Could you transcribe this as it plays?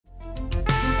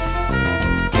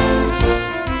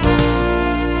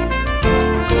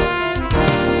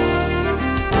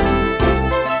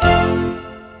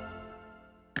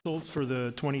for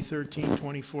the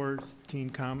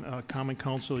 2013-2014 Common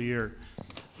Council year.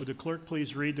 Would the clerk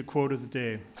please read the quote of the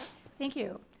day? Thank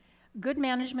you. Good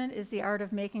management is the art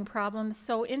of making problems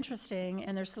so interesting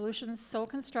and their solutions so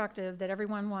constructive that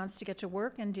everyone wants to get to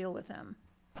work and deal with them.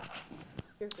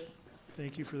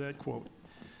 Thank you for that quote.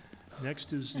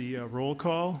 Next is the roll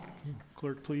call.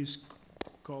 Clerk, please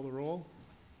call the roll.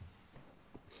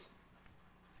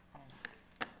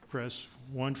 Press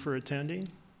 1 for attending.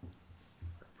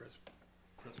 Press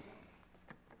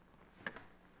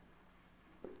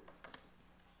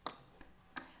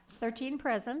 13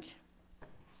 present.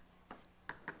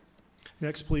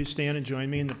 Next, please stand and join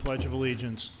me in the Pledge of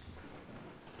Allegiance.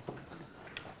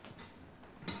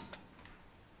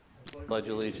 Pledge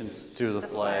allegiance to the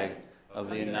flag of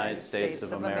the United States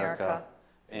of America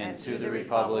and to the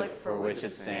republic for which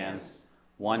it stands,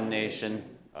 one nation,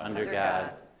 under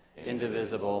God,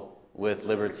 indivisible, with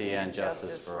liberty and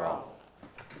justice for all.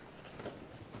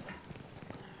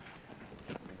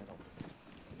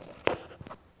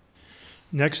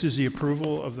 Next is the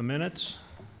approval of the minutes.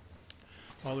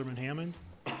 Alderman Hammond.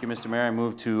 Thank you, Mr. Mayor. I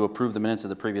move to approve the minutes of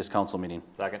the previous council meeting.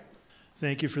 Second.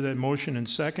 Thank you for that motion and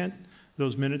second.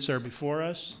 Those minutes are before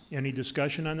us. Any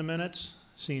discussion on the minutes?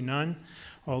 Seeing none.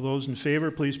 All those in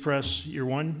favor, please press your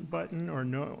 1 button or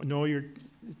no your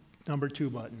number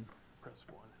 2 button. Press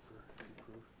 1 for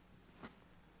approve.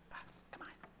 Come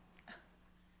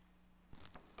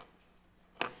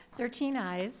on. 13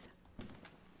 ayes.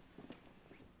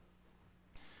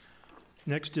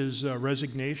 Next is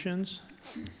resignations.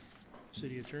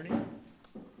 City Attorney.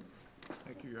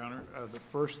 Thank you, Your Honor. The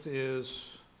first is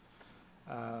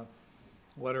a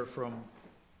letter from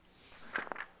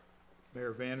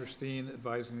Mayor Vandersteen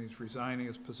advising he's resigning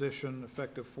his position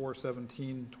effective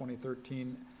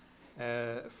 4/17/2013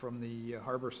 from the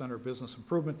Harbor Center Business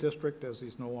Improvement District, as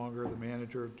he's no longer the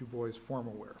manager of Du Bois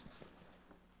Formal Wear.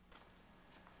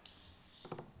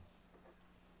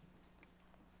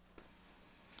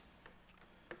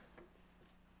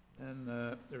 And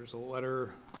there's a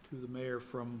letter to the mayor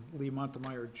from Lee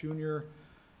Montemeyer Jr.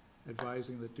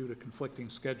 advising that due to conflicting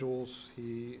schedules,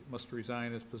 he must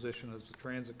resign his position as the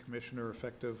Transit Commissioner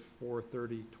effective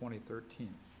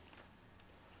 4/30/2013.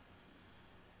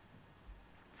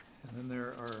 And then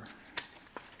there are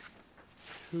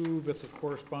 2 bits of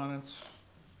correspondence,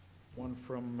 one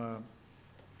from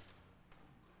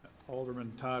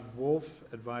Alderman Todd Wolf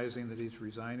advising that he's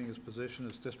resigning his position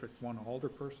as District 1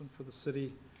 alderperson for the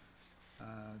city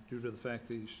due to the fact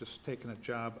that he's just taken a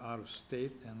job out of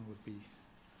state and would be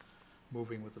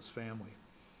moving with his family.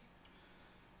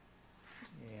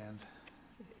 And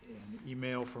an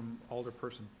email from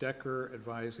Alderperson Decker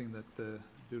advising that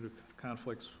due to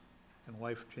conflicts and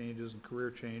life changes and career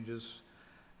changes,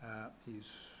 he's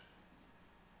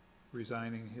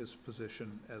resigning his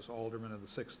position as alderman of the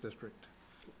 6th District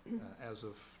as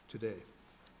of today.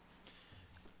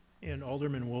 And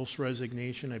Alderman Wolf's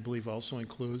resignation, I believe, also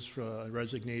includes a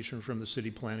resignation from the City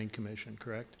Planning Commission,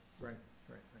 correct? Right.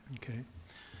 Okay.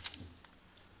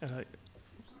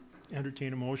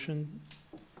 Entertain a motion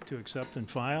to accept and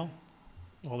file.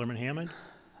 Alderman Hammond.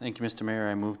 Thank you, Mr. Mayor.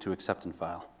 I move to accept and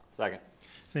file. Second.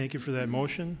 Thank you for that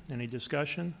motion. Any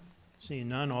discussion? Seeing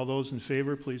none, all those in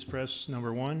favor, please press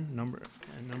number 1,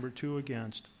 and number 2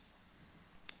 against.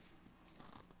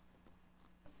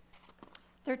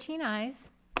 13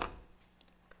 ayes.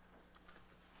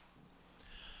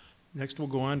 Next, we'll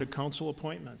go on to council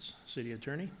appointments. City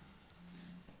Attorney.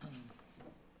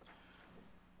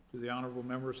 To the honorable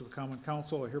members of the Common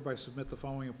Council, I hereby submit the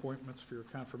following appointments for your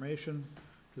confirmation.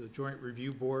 To the Joint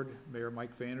Review Board, Mayor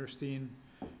Mike Vandersteen,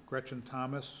 Gretchen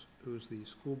Thomas, who's the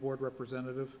school board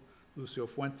representative, Lucio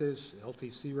Fuentes,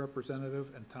 LTC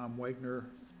representative, and Tom Wagner,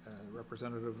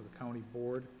 representative of the county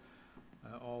board.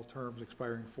 All terms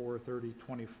expiring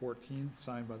 4/30/2014,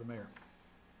 signed by the mayor.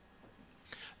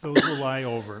 Those will lie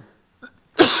over.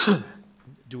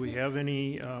 Do we have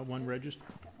any one registered?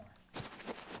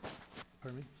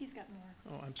 Pardon me? He's got more.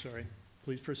 Oh, I'm sorry.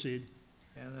 Please proceed.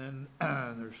 And then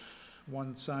there's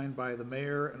one signed by the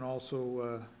mayor and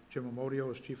also Jim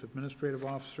Amodio as Chief Administrative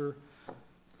Officer.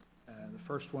 The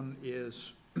first one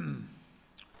is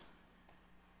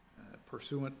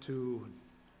pursuant to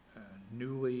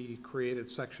newly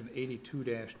created Section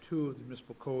 82-2 of the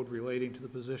Municipal Code relating to the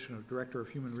position of Director of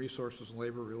Human Resources and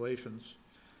Labor Relations.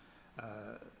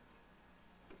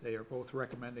 They are both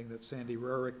recommending that Sandy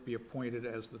Rarick be appointed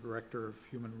as the Director of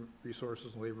Human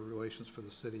Resources and Labor Relations for the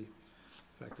city,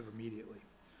 effective immediately.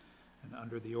 And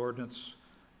under the ordinance,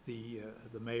 the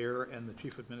mayor and the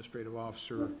Chief Administrative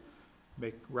Officer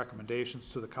make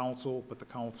recommendations to the council, but the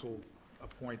council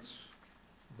appoints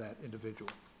that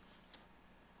individual.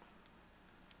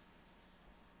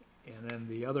 And then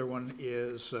the other one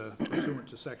is pursuant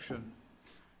to section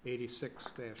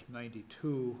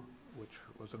 86-92, which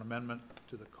was an amendment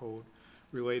to the code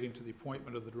relating to the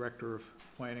appointment of the Director of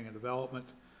Planning and Development.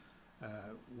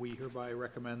 We hereby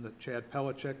recommend that Chad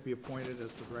Pelichek be appointed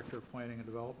as the Director of Planning and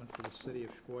Development for the City of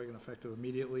Sheboygan, effective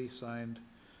immediately. Signed,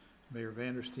 Mayor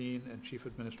Vandersteen and Chief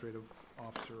Administrative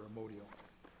Officer Amodio.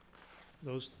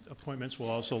 Those appointments will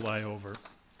also lie over.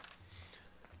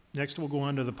 Next, we'll go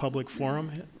on to the public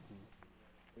forum.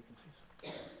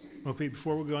 Okay,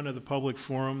 before we go on to the public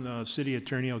forum, the city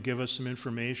attorney will give us some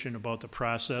information about the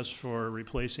process for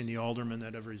replacing the aldermen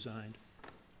that have resigned.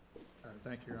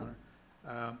 Thank you, Your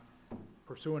Honor.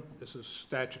 This is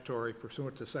statutory,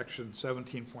 pursuant to section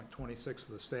 17.26 of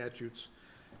the statutes,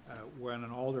 when an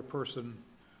alderperson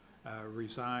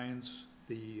resigns,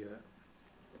 the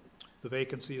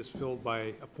vacancy is filled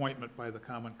by appointment by the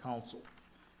common council.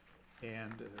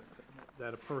 And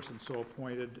that a person so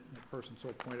appointed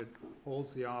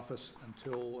holds the office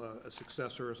until a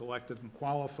successor is elected and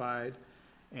qualified,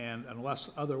 and unless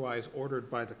otherwise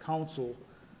ordered by the council,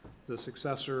 the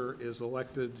successor is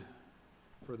elected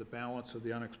for the balance of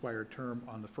the unexpired term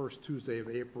on the first Tuesday of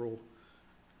April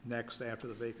next after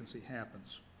the vacancy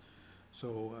happens.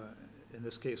 So in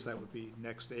this case, that would be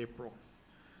next April.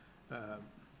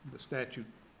 The statute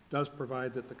does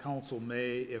provide that the council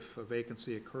may, if a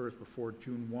vacancy occurs before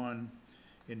June 1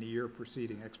 in the year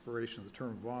preceding expiration of the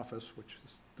term of office, which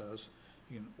this does,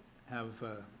 you can have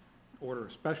order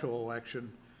a special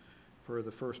election for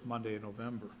the first Monday in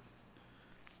November.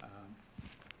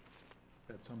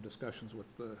 Had some discussions with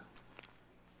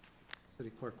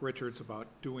City Clerk Richards about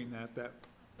doing that.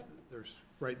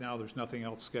 Right now there's nothing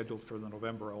else scheduled for the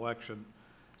November election,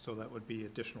 so that would be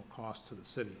additional cost to the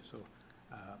city. So,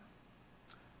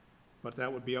 but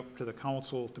that would be up to the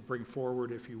council to bring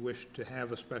forward if you wish to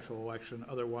have a special election.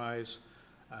 Otherwise,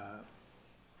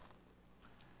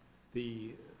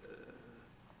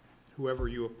 whoever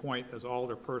you appoint as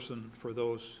alderperson for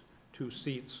those two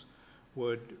seats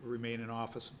would remain in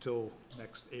office until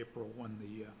next April, when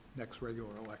the next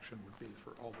regular election would be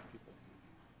for alder people.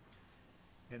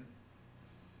 And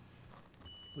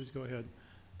Please go ahead.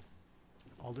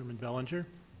 Alderman Bellinger.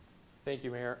 Thank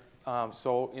you, Mayor.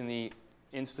 So in the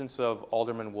instance of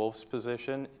Alderman Wolf's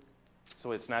position,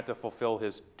 so it's not to fulfill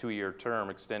his 2-year term,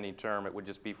 extending term, it would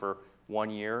just be for 1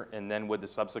 year, and then would the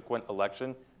subsequent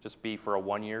election just be for a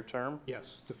 1-year term?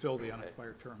 yes, to fill the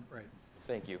unexpired term, right.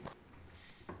 Thank you.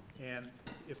 And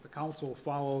if the council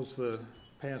follows the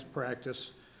past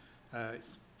practice,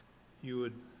 you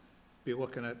would be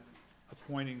looking at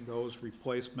appointing those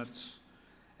replacements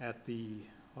at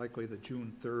likely the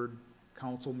June 3rd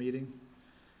council meeting.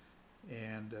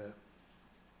 And,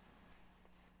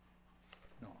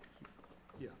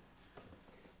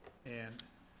 and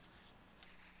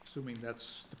assuming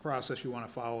that's the process you want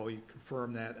to follow, you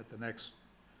confirm that at the next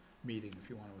meeting if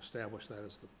you want to establish that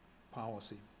as the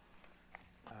policy.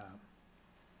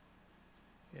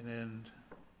 And then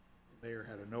the mayor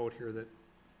had a note here that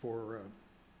for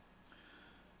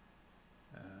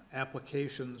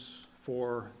applications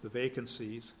for the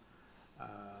vacancies,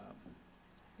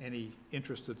 any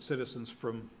interested citizens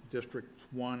from District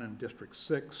 1 and District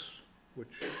 6, which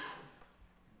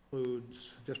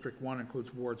includes, District 1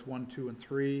 includes wards 1, 2, and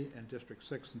 3, and District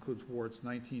 6 includes wards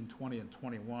 19, 20, and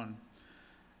 21,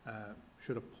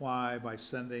 should apply by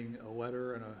sending a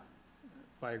letter and a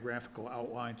biographical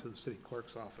outline to the city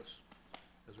clerk's office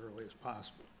as early as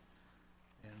possible.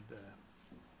 And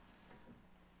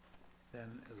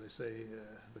then, as I say,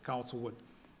 the council would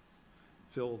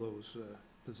fill those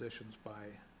positions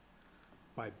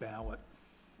by ballot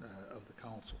of the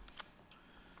council.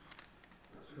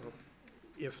 So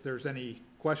if there's any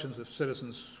questions, if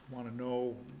citizens want to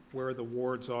know where the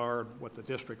wards are, what the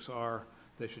districts are,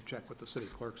 they should check with the city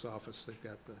clerk's office. They've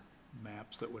got the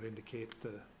maps that would indicate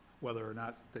whether or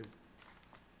not the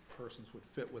persons would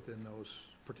fit within those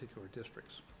particular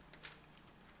districts.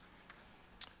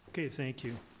 Okay, thank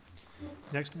you.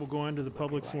 Next, we'll go on to the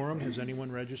public forum. Has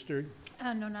anyone registered?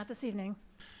 No, not this evening.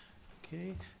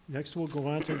 Okay, next we'll go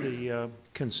on to the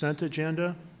consent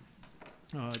agenda,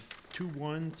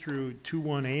 2.1 through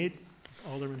 2.18.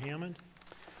 Alderman Hammond.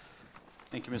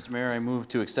 Thank you, Mr. Mayor. I move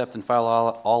to accept and file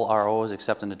all ROs,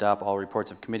 accept and adopt all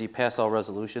reports of committee, pass all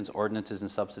resolutions, ordinances,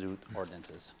 and substitute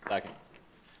ordinances. Second.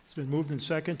 It's been moved and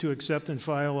second to accept and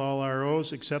file all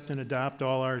ROs, accept and adopt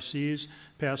all RCs,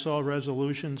 pass all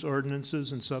resolutions,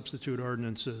 ordinances, and substitute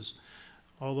ordinances.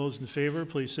 All those in favor,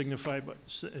 please signify by,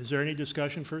 is there any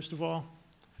discussion first of all?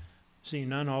 Seeing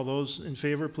none, all those in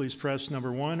favor, please press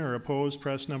number 1, or opposed,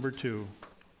 press number 2.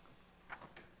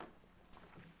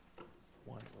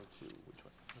 1 or 2, which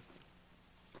one?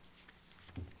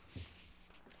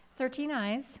 13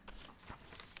 ayes.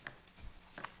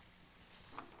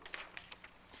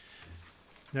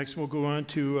 Next, we'll go on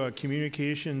to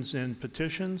communications and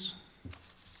petitions.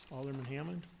 Alderman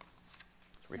Hammond?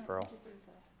 It's referral.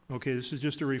 Okay, this is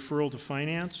just a referral to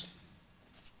finance.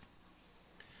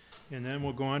 And then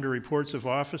we'll go on to reports of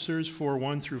officers,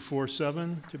 4.1 through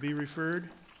 4.7 to be referred.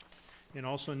 And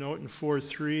also note in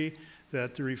 4.3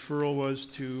 that the referral was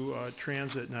to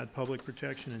transit, not public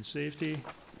protection and safety.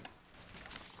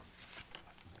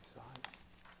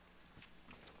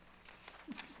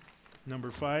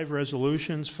 Number 5,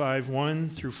 resolutions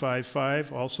 5.1 through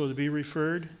 5.5, also to be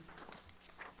referred.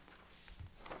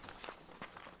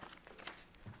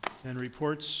 And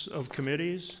reports of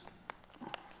committees.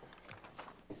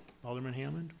 Alderman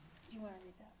Hammond? Do you want to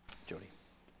read that? Jody.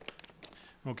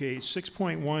 Okay,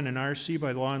 6.1, an RC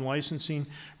by law and licensing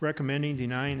recommending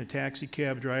denying a taxi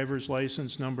cab driver's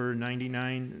license number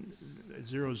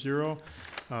 9900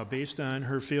 based on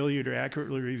her failure to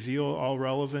accurately reveal all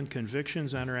relevant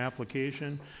convictions on her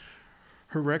application,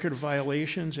 her record of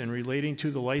violations and relating to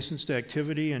the licensed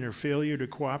activity, and her failure to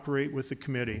cooperate with the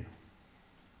committee.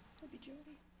 That'd be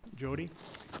Jody. Jody?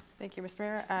 Thank you, Mr.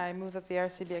 Mayor. I move that the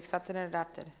RC be accepted and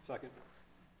adopted. Second.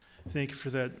 Thank you for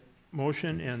that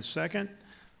motion and second.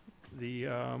 The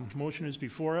motion is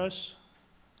before us.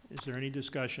 Is there any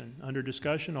discussion? Under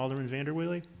discussion, Alderman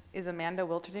Vanderweely? Is Amanda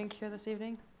Wilterdink here this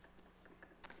evening?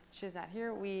 She is not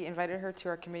here. We invited her to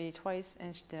our committee twice,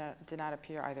 and she did not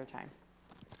appear either time.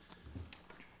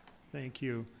 Thank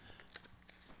you.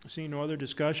 Seeing no other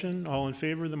discussion, all in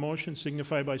favor of the motion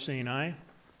signify by saying aye,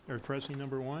 or pressing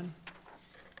number 1.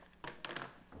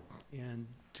 And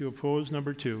to oppose,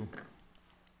 number 2.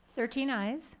 13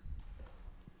 ayes.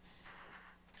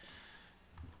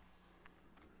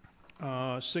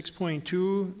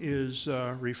 6.2 is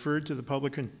referred to the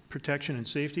Public Protection and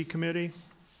Safety Committee.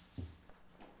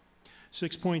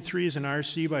 6.3 is an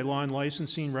RC by law and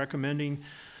licensing recommending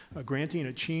granting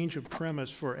a change of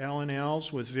premise for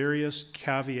L&Ls with various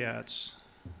caveats.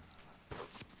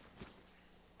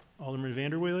 Alderman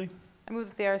Vanderweely? I move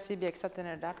that the RC be accepted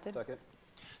and adopted. Second.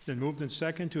 Then moved in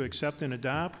second to accept and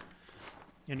adopt.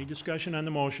 Any discussion on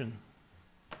the motion?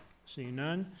 Seeing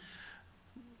none,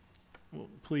 well,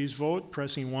 please vote,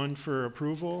 pressing 1 for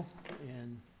approval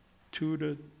and 2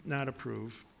 to not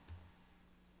approve.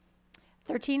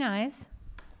 13 ayes.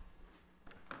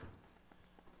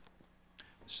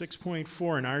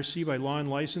 6.4, an RC by law and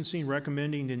licensing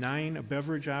recommending denying a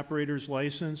beverage operator's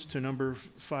license to number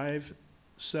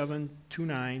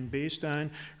 5729 based on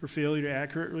her failure to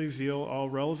accurately reveal all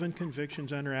relevant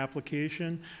convictions on her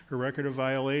application, her record of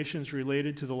violations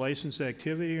related to the licensed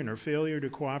activity, and her failure to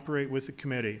cooperate with the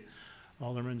committee.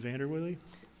 Alderman Vanderweely?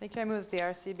 Thank you. I move that the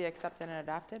RC be accepted and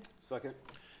adopted. Second.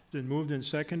 Been moved and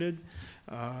seconded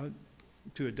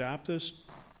to adopt this.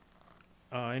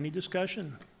 Any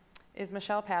discussion? Is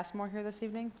Michelle Passmore here this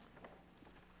evening?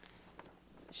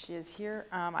 She is here.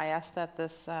 I ask that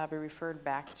this be referred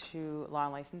back to law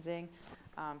and licensing,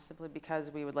 simply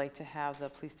because we would like to have the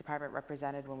police department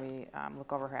represented when we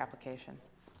look over her application.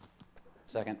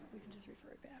 Second. We can just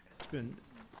refer it back. It's been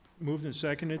moved and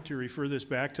seconded to refer this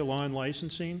back to law and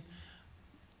licensing.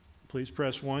 Please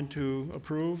press 1 to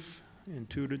approve and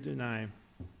 2 to deny.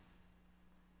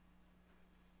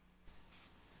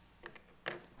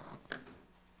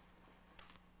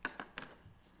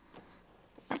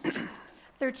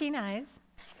 Thirteen ayes.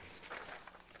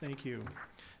 Thank you.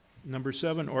 Number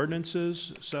 7,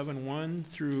 ordinances, 7.1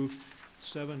 through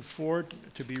 7.4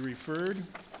 to be referred.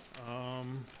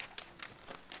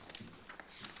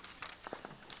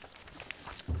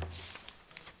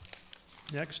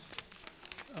 Next,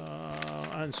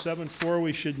 on 7.4,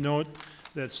 we should note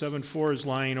that 7.4 is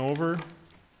lying over.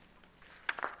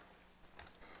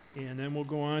 And then we'll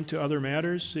go on to other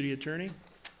matters. City Attorney?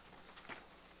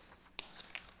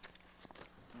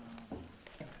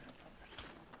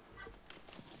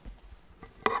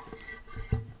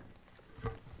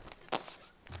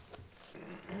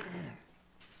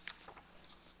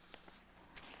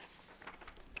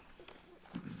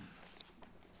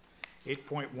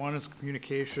 8.1 is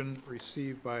communication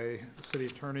received by the city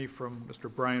attorney from Mr.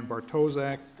 Brian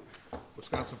Bartozak,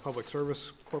 Wisconsin Public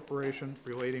Service Corporation,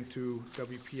 relating to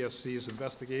WPSC's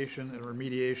investigation and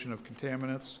remediation of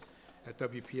contaminants at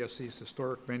WPSC's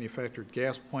historic manufactured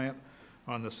gas plant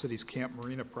on the city's Camp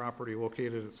Marina property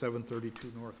located at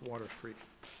 732 North Water Street.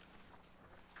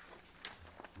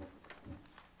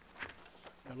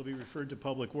 That'll be referred to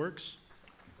Public Works.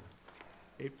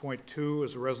 8.2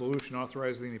 is a resolution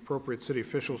authorizing the appropriate city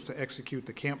officials to execute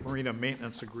the Camp Marina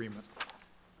maintenance agreement.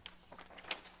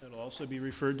 That'll also be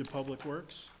referred to Public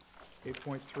Works.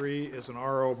 8.3 is an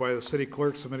RO by the city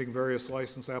clerk submitting various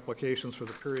license applications for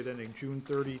the period ending June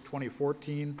 30,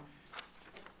 2014,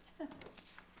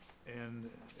 and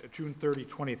June 30,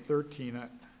 2013. Well,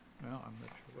 I'm not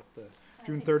sure what the,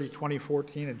 June 30,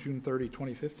 2014 and June 30,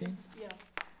 2015? Yes.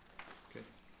 Okay.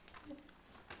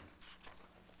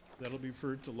 That'll be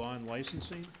referred to law and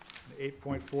licensing.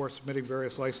 8.4, submitting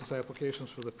various license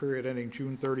applications for the period ending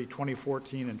June 30,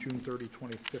 2014 and June 30,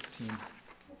 2015.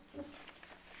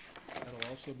 That'll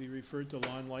also be referred to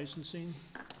law and licensing.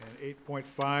 And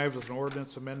 8.5 is an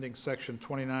ordinance amending section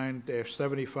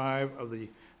 29-75 of the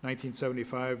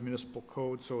 1975 municipal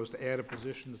code so as to add a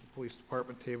position to the police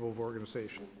department table of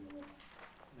organization.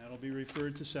 That'll be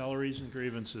referred to salaries and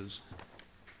grievances.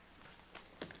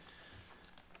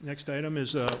 Next item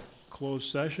is a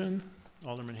closed session.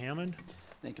 Alderman Hammond.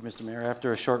 Thank you, Mr. Mayor.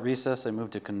 After a short recess, I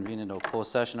move to convene into a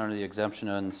closed session under the exemption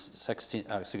on section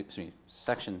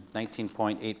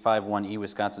 19.851E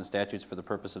Wisconsin statutes for the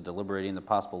purpose of deliberating the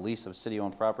possible lease of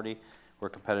city-owned property where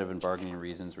competitive and bargaining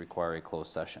reasons require a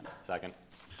closed session. Second.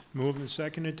 Moved and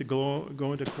seconded to go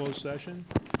into closed session.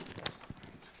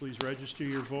 Please register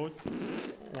your vote.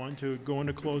 1 to go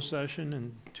into closed session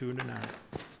and 2 to not.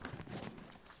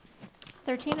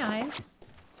 13 ayes.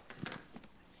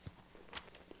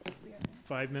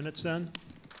 5 minutes then.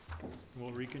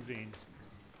 We'll reconvene.